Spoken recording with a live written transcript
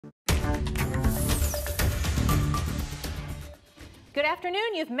Good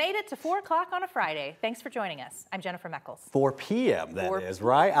afternoon. You've made it to 4 o'clock on a Friday. Thanks for joining us. I'm Jennifer Meckles. 4 p.m. that is,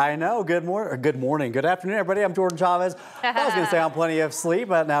 right? I know. Good morning. Good afternoon, everybody. I'm Jordan Chavez. I was going to say on plenty of sleep,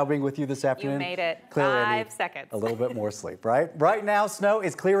 but now being with you this afternoon. You made it. Clearly 5 seconds. A little bit more sleep, right? Right now, snow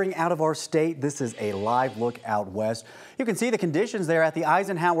is clearing out of our state. This is a live look out west. You can see the conditions there at the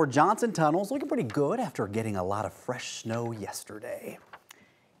Eisenhower Johnson tunnels. Looking pretty good after getting a lot of fresh snow yesterday.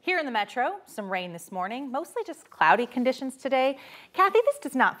 Here in the metro, some rain this morning, mostly just cloudy conditions today. Kathy, this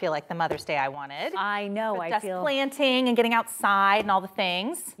does not feel like the Mother's Day I wanted. I know. I feel planting and getting outside and all the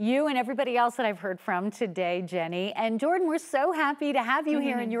things. You and everybody else that I've heard from today, Jenny. And Jordan, we're so happy to have you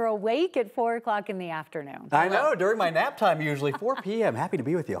here, and you're awake at 4 o'clock in the afternoon. I know. During my nap time, usually 4 p.m. Happy to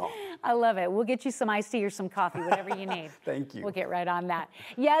be with y'all. I love it. We'll get you some iced tea or some coffee, whatever you need. Thank you. We'll get right on that.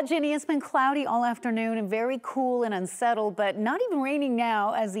 Yeah, Jenny, it's been cloudy all afternoon and very cool and unsettled, but not even raining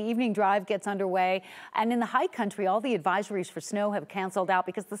now as the evening drive gets underway. And in the high country, all the advisories for snow have canceled out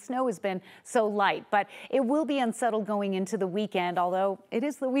because the snow has been so light. But it will be unsettled going into the weekend, although it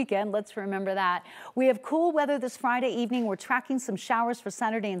is the weekend. Let's remember that. We have cool weather this Friday evening. We're tracking some showers for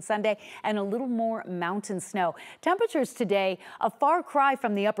Saturday and Sunday and a little more mountain snow. Temperatures today, a far cry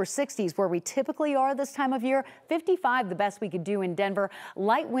from the upper 60s where we typically are this time of year. 55, the best we could do in Denver.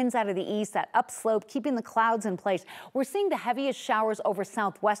 Light winds out of the east, that upslope, keeping the clouds in place. We're seeing the heaviest showers over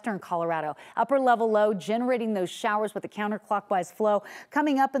southwestern Colorado. Upper level low generating those showers with a counterclockwise flow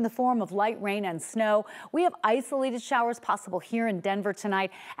coming up in the form of light rain and snow. We have isolated showers possible here in Denver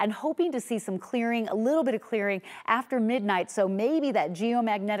tonight and hoping to see some clearing, a little bit of clearing after midnight. So maybe that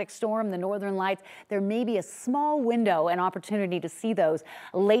geomagnetic storm, the northern lights, there may be a small window and opportunity to see those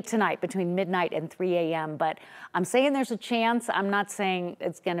late tonight between midnight and 3 a.m. But I'm saying there's a chance. I'm not saying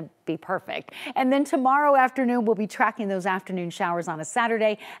it's going to be perfect. And then tomorrow afternoon, we'll be tracking those afternoon showers on a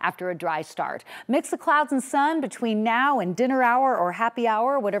Saturday after a dry start. Mix of clouds and sun between now and dinner hour or happy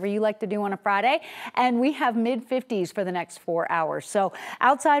hour, whatever you like to do on a Friday. And we have mid-50s for the next 4 hours. So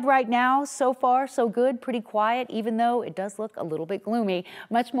outside right now, so far, so good, pretty quiet, even though it does look a little bit gloomy.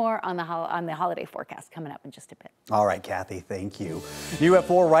 Much more on the holiday forecast coming up in just a bit. All right, Kathy, thank you. You at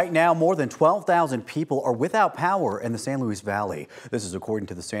 4 right now, more than 12,000 people are without power in the San Luis Valley. This is according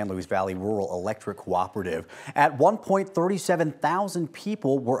to the San Luis Valley Rural Electric Cooperative. At one point, 37,000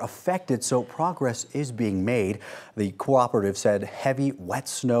 people were affected, so progress is being made. The cooperative said heavy, wet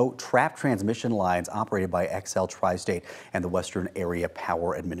snow trapped transmission lines operated by XL Tri-State and the Western Area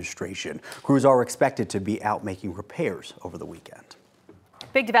Power Administration. Crews are expected to be out making repairs over the weekend.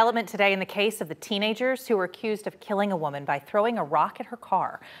 Big development today in the case of the teenagers who were accused of killing a woman by throwing a rock at her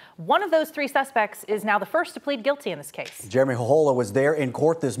car. One of those 3 suspects is now the first to plead guilty in this case. Jeremy Hohola was there in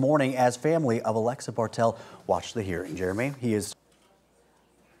court this morning as family of Alexa Bartell watched the hearing. Jeremy, he is...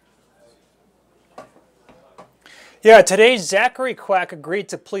 Yeah, today Zachary Quack agreed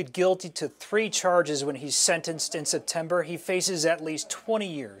to plead guilty to 3 charges when he's sentenced in September. He faces at least 20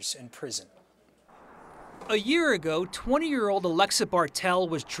 years in prison. A year ago, 20-year-old Alexa Bartell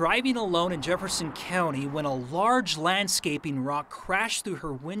was driving alone in Jefferson County when a large landscaping rock crashed through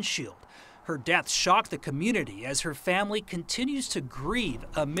her windshield. Her death shocked the community as her family continues to grieve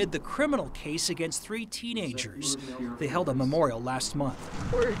amid the criminal case against 3 teenagers. They held a memorial last month.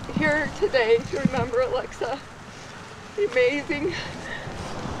 We're here today to remember Alexa, the amazing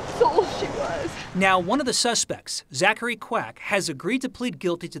soul she was. Now, one of the suspects, Zachary Quack, has agreed to plead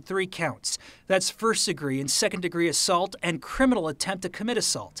guilty to 3 counts. That's first-degree and second-degree assault and criminal attempt to commit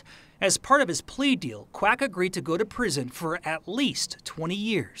assault. As part of his plea deal, Quack agreed to go to prison for at least 20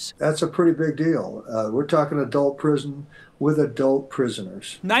 years. That's a pretty big deal. We're talking adult prison with adult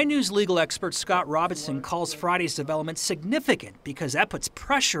prisoners. 9 News legal expert Scott Robinson calls Friday's development significant because that puts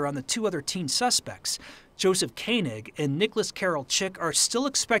pressure on the 2 other teen suspects. Joseph Koenig and Nicholas Carroll Chick are still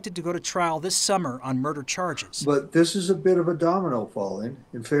expected to go to trial this summer on murder charges. But this is a bit of a domino falling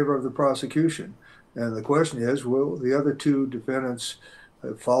in favor of the prosecution. And the question is, will the other 2 defendants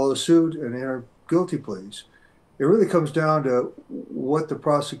follow suit and enter guilty pleas? It really comes down to what the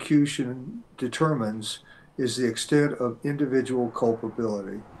prosecution determines is the extent of individual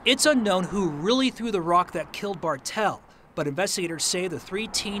culpability. It's unknown who really threw the rock that killed Bartell, but investigators say the 3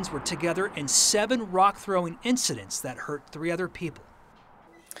 teens were together in 7 rock-throwing incidents that hurt 3 other people.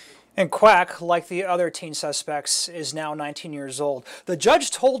 And Quack, like the other teen suspects, is now 19 years old. The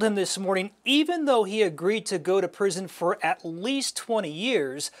judge told him this morning, even though he agreed to go to prison for at least 20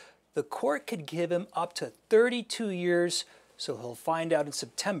 years, the court could give him up to 32 years, so he'll find out in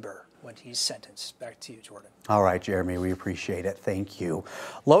September when he's sentenced. Back to you, Jordan. All right, Jeremy, we appreciate it. Thank you.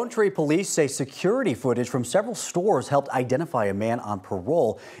 Lone Tree police say security footage from several stores helped identify a man on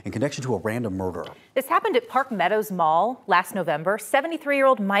parole in connection to a random murder. This happened at Park Meadows Mall last November.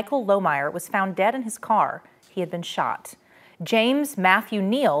 73-year-old Michael Lohmeyer was found dead in his car. He had been shot. James Matthew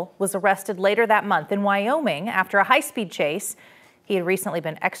Neal was arrested later that month in Wyoming after a high-speed chase. He had recently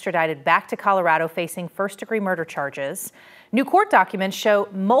been extradited back to Colorado facing first-degree murder charges. New court documents show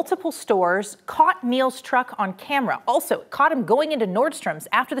multiple stores caught Neal's truck on camera. Also, it caught him going into Nordstrom's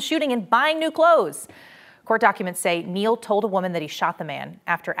after the shooting and buying new clothes. Court documents say Neal told a woman that he shot the man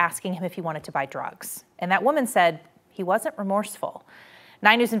after asking him if he wanted to buy drugs. And that woman said he wasn't remorseful.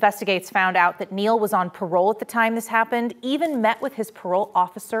 9 News Investigates found out that Neal was on parole at the time this happened, even met with his parole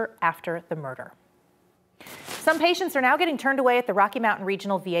officer after the murder. Some patients are now getting turned away at the Rocky Mountain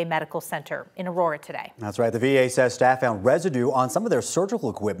Regional VA Medical Center in Aurora today. That's right. The VA says staff found residue on some of their surgical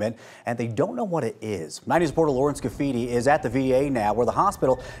equipment, and they don't know what it is. 9 News reporter Lauren Scafidi is at the VA now, where the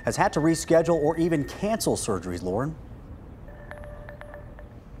hospital has had to reschedule or even cancel surgeries. Lauren?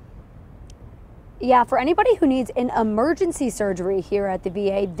 Yeah, for anybody who needs an emergency surgery here at the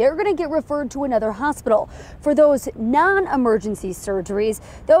VA, they're going to get referred to another hospital. For those non-emergency surgeries,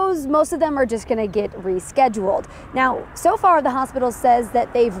 most of them are just going to get rescheduled. Now, so far, the hospital says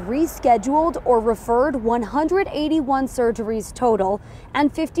that they've rescheduled or referred 181 surgeries total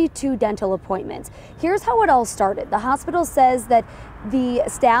and 52 dental appointments. Here's how it all started. The hospital says that the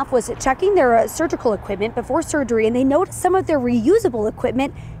staff was checking their surgical equipment before surgery, and they noticed some of their reusable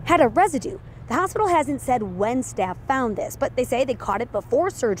equipment had a residue. The hospital hasn't said when staff found this, but they say they caught it before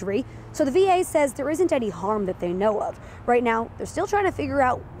surgery, so the VA says there isn't any harm that they know of. Right now, they're still trying to figure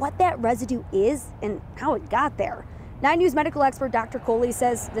out what that residue is and how it got there. 9 News medical expert Dr. Coley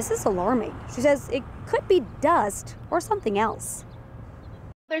says this is alarming. She says it could be dust or something else.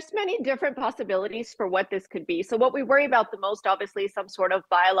 There's many different possibilities for what this could be. So what we worry about the most, obviously, is some sort of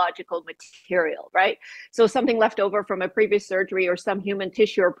biological material, right? So something left over from a previous surgery or some human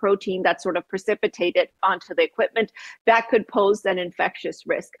tissue or protein that sort of precipitated onto the equipment that could pose an infectious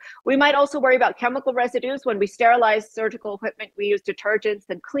risk. We might also worry about chemical residues. When we sterilize surgical equipment, we use detergents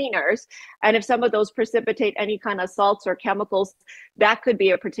and cleaners. And if some of those precipitate any kind of salts or chemicals, that could be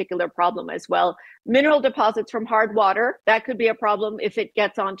a particular problem as well. Mineral deposits from hard water, that could be a problem if it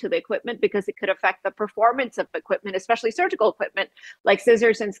gets onto the equipment, because it could affect the performance of equipment, especially surgical equipment like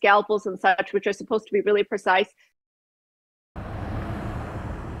scissors and scalpels and such, which are supposed to be really precise.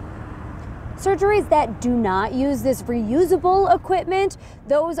 Surgeries that do not use this reusable equipment,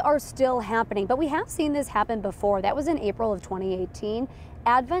 those are still happening. But we have seen this happen before. That was in April of 2018.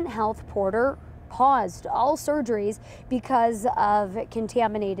 Advent Health Porter paused all surgeries because of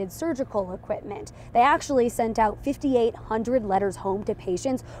contaminated surgical equipment. They actually sent out 5,800 letters home to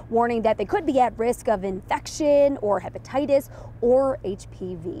patients warning that they could be at risk of infection or hepatitis or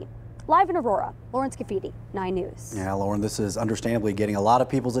HPV. Live in Aurora, Lauren Scafidi, 9 News. Yeah, Lauren, this is understandably getting a lot of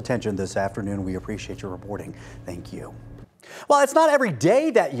people's attention this afternoon. We appreciate your reporting. Thank you. Well, it's not every day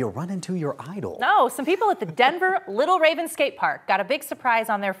that you run into your idol. No, some people at the Denver Little Raven Skate Park got a big surprise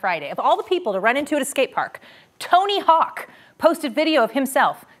on their Friday. Of all the people to run into at a skate park, Tony Hawk posted video of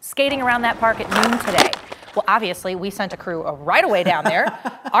himself skating around that park at noon today. Well, obviously, we sent a crew right away down there.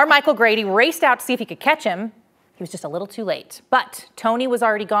 Our Michael Grady raced out to see if he could catch him. He was just a little too late. But Tony was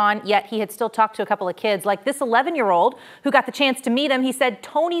already gone, yet he had still talked to a couple of kids, like this 11-year-old who got the chance to meet him. He said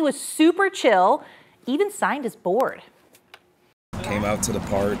Tony was super chill, even signed his board. Came out to the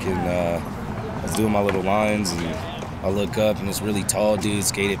park and I was doing my little lines, and I look up and this really tall dude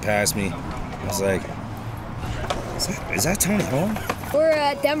skated past me. I was like, is that Tony Hawk? We're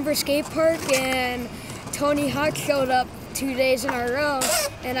at Denver Skate Park and Tony Hawk showed up 2 days in a row,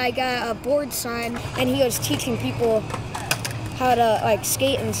 and I got a board signed, and he was teaching people how to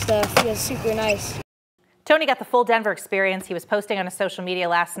skate and stuff. He was super nice. Tony got the full Denver experience. He was posting on his social media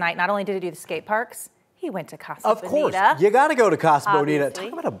last night. Not only did he do the skate parks, he went to Casa Bonita. Of course, you got to go to Casa Bonita. Obviously.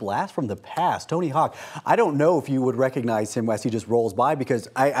 Talk about a blast from the past. Tony Hawk, I don't know if you would recognize him as he just rolls by, because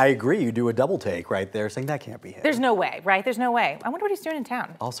I agree, you do a double take right there saying that can't be him. There's no way, right? There's no way. I wonder what he's doing in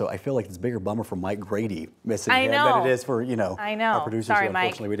town. Also, I feel like it's a bigger bummer for Mike Grady missing him than it is for, I know. our producers. Sorry, who, Mike.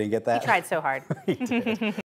 unfortunately, we didn't get that. He tried so hard. He did.